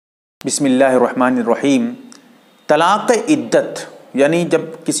बिस्मिल्लाहिर्रहमानिर्रहीम। तलाक़ इद्दत यानी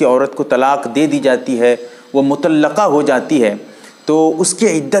जब किसी औरत को तलाक़ दे दी जाती है, वो मुतल्लक़ा हो जाती है, तो उसकी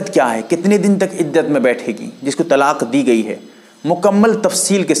इद्दत क्या है, कितने दिन तक इद्दत में बैठेगी जिसको तलाक़ दी गई है। मुकम्मल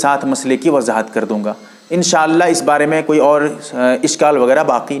तफसील के साथ मसले की वजाहत कर दूँगा इंशाअल्लाह। इस बारे में कोई और इश्काल वगैरह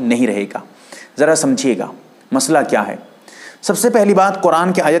बाकी नहीं रहेगा। ज़रा समझिएगा मसला क्या है। सबसे पहली बात,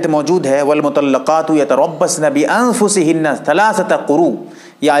 कुरान की आयत मौजूद है, वल मुतल्लक़ातु यतरब्बस्न बिअन्फुसिहिन्न थलासता क़ुरू।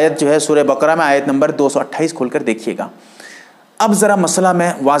 ये आयत जो है सूरह बकरा में आयत नंबर 228 खोलकर देखिएगा। अब ज़रा मसला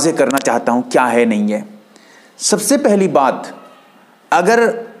मैं वाज़े करना चाहता हूँ क्या है नहीं है। सबसे पहली बात, अगर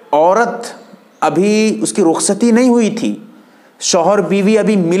औरत अभी उसकी रुखसती नहीं हुई थी, शौहर बीवी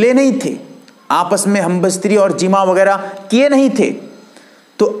अभी मिले नहीं थे, आपस में हमबस्तरी और जिमा वगैरह किए नहीं थे,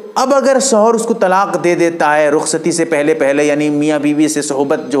 तो अब अगर शौहर उसको तलाक़ दे देता है रुखसती से पहले पहले, यानी मियाँ बीवी से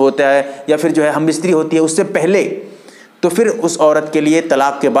सोहबत जो होता है या फिर जो है हमबस्तरी होती है उससे पहले, तो फिर उस औरत के लिए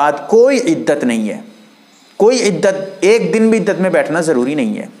तलाक़ के बाद कोई इद्दत नहीं है। कोई इद्दत, एक दिन भी इद्दत में बैठना ज़रूरी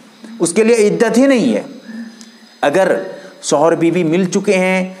नहीं है, उसके लिए इद्दत ही नहीं है। अगर शौहर बीवी मिल चुके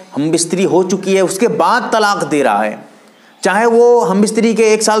हैं, हमबिस्तरी हो चुकी है, उसके बाद तलाक़ दे रहा है, चाहे वो हमबिस्तरी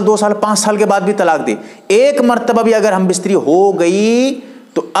के 1 साल 2 साल 5 साल के बाद भी तलाक़ दे, एक मरतबा भी अगर हमबिस्तरी हो गई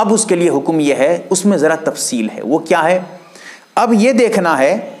तो अब उसके लिए हुक्म यह है, उसमें ज़रा तफसील है। वो क्या है, अब ये देखना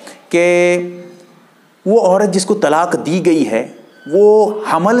है कि वो औरत जिसको तलाक़ दी गई है वो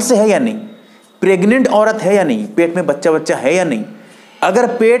हमल से है या नहीं, प्रेग्नेंट औरत है या नहीं, पेट में बच्चा है या नहीं। अगर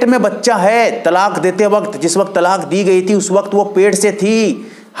पेट में बच्चा है, तलाक़ देते वक्त, जिस वक्त तलाक़ दी गई थी उस वक्त वो पेट से थी,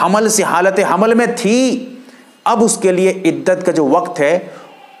 हमल से, हालत हमल में थी, अब उसके लिए इद्दत का जो वक्त है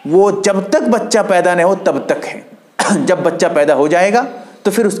वो जब तक बच्चा पैदा नहीं हो तब तक है। जब बच्चा पैदा हो जाएगा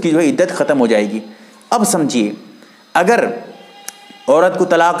तो फिर उसकी जो है इद्दत ख़त्म हो जाएगी। अब समझिए, अगर औरत को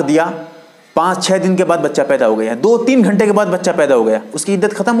तलाक़ दिया, 5-6 दिन के बाद बच्चा पैदा हो गया, 2-3 घंटे के बाद बच्चा पैदा हो गया, उसकी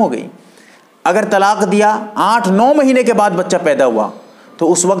इद्दत ख़त्म हो गई। अगर तलाक़ दिया 8-9 महीने के बाद बच्चा पैदा हुआ तो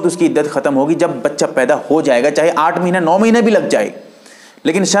उस वक्त उसकी इद्दत ख़त्म होगी जब बच्चा पैदा हो जाएगा, चाहे 8 महीना 9 महीने भी लग जाए।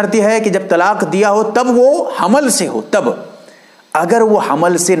 लेकिन शर्त यह है कि जब तलाक़ दिया हो तब वो हमल से हो। तब अगर वो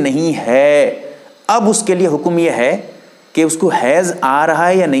हमल से नहीं है, अब उसके लिए हुक्म यह है कि उसको हैज़ आ रहा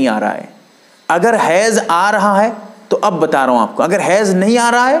है या नहीं आ रहा है। अगर हैज़ आ रहा है तो अब बता रहा हूँ आपको, अगर हैज़ नहीं आ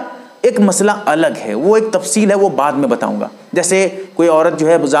रहा है एक मसला अलग है, वो एक तफसील है, वो बाद में बताऊंगा। जैसे कोई औरत जो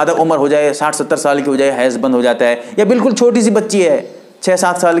है ज़्यादा उम्र हो जाए, 60-70 साल की हो जाए, हैज़ बंद हो जाता है, या बिल्कुल छोटी सी बच्ची है,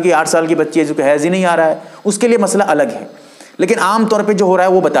 6-7 साल की 8 साल की बच्ची है जिसको हैज़ ही नहीं आ रहा है, उसके लिए मसला अलग है। लेकिन आम तौर पे जो हो रहा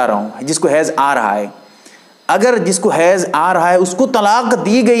है वो बता रहा हूँ, जिसको हैज़ आ रहा है। अगर जिसको हैज़ आ रहा है उसको तलाक़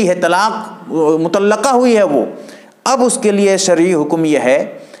दी गई है, तलाक़ मुतल्लक़ा हुई है वो, अब उसके लिए शरई हुक्म यह है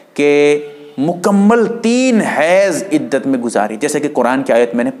कि मुकम्मल 3 हैज़ इद्दत में गुजारी, जैसे कि कुरान की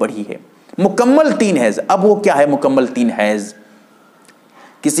आयत मैंने पढ़ी है, मुकम्मल 3 हैज़। अब वो क्या है मुकम्मल 3 हैज़?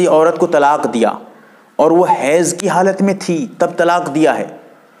 किसी औरत को तलाक़ दिया और वो हैज़ की हालत में थी तब तलाक़ दिया है।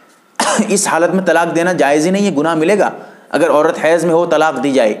 इस हालत में तलाक़ देना जायज़ ही नहीं है, गुनाह मिलेगा अगर औरत हैज़ में हो तलाक़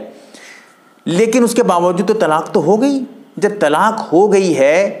दी जाए। लेकिन उसके बावजूद तो तलाक़ तो हो गई। जब तलाक़ हो गई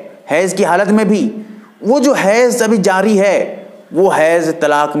है हैज़ की हालत में भी, वो जो हैज़ अभी जारी है वो हैज़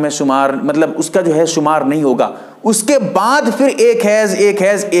तलाक़ में शुमार, मतलब उसका जो है शुमार नहीं होगा। उसके बाद फिर एक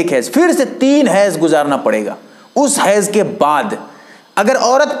हैज़ फिर से 3 हैज़ गुजारना पड़ेगा। उस हैज़ के बाद अगर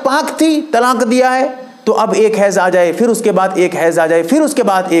औरत पाक थी, तलाक़ दिया है, तो अब एक हैज़ आ जाए, फिर उसके बाद एक हैज़ आ जाए, फिर उसके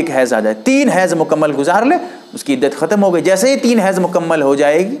बाद एक हैज़ आ जाए, 3 हैज़ मुकम्मल गुजार ले, उसकी इद्दत ख़त्म हो गई। जैसे ही 3 हैज़ मुकम्मल हो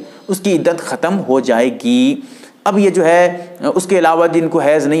जाएगी उसकी इद्दत ख़त्म हो जाएगी। अब ये जो है उसके अलावा जिनको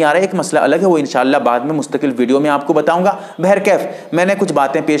हैज़ नहीं आ रहा है एक मसला अलग है, वो इंशाअल्लाह बाद में मुस्तकिल वीडियो में आपको बताऊंगा। बहरकैफ मैंने कुछ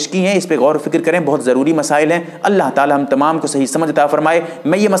बातें पेश की हैं, इस पे गौर फिक्र करें, बहुत ज़रूरी मसाइल हैं। अल्लाह ताला हम तमाम को सही समझ अता फरमाए।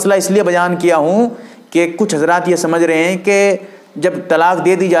 मैं ये मसला इसलिए बयान किया हूँ कि कुछ हज़रात ये समझ रहे हैं कि जब तलाक़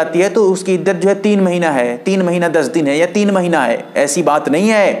दे दी जाती है तो उसकी इद्दत जो है 3 महीना है, 3 महीना 10 दिन है या 3 महीना है। ऐसी बात नहीं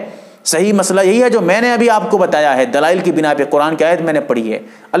है। सही मसला यही है जो मैंने अभी आपको बताया है, दलाइल की बिना पे कुरान की आयत मैंने पढ़ी है।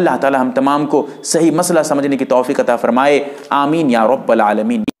 अल्लाह ताला हम तमाम को सही मसला समझने की तौफीक अता फरमाए। आमीन या रब्बल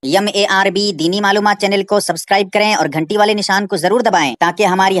आलमीन। MARB दीनी मालूमात चैनल को सब्सक्राइब करें और घंटी वाले निशान को जरूर दबाएं ताकि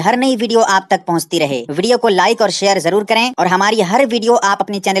हमारी हर नई वीडियो आप तक पहुंचती रहे। वीडियो को लाइक और शेयर जरूर करें और हमारी हर वीडियो आप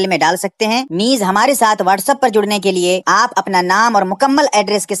अपने चैनल में डाल सकते हैं। नीज हमारे साथ व्हाट्सएप पर जुड़ने के लिए आप अपना नाम और मुकम्मल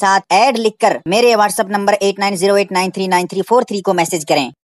एड्रेस के साथ ऐड लिखकर मेरे व्हाट्सएप नंबर 8908939343 को मैसेज करें।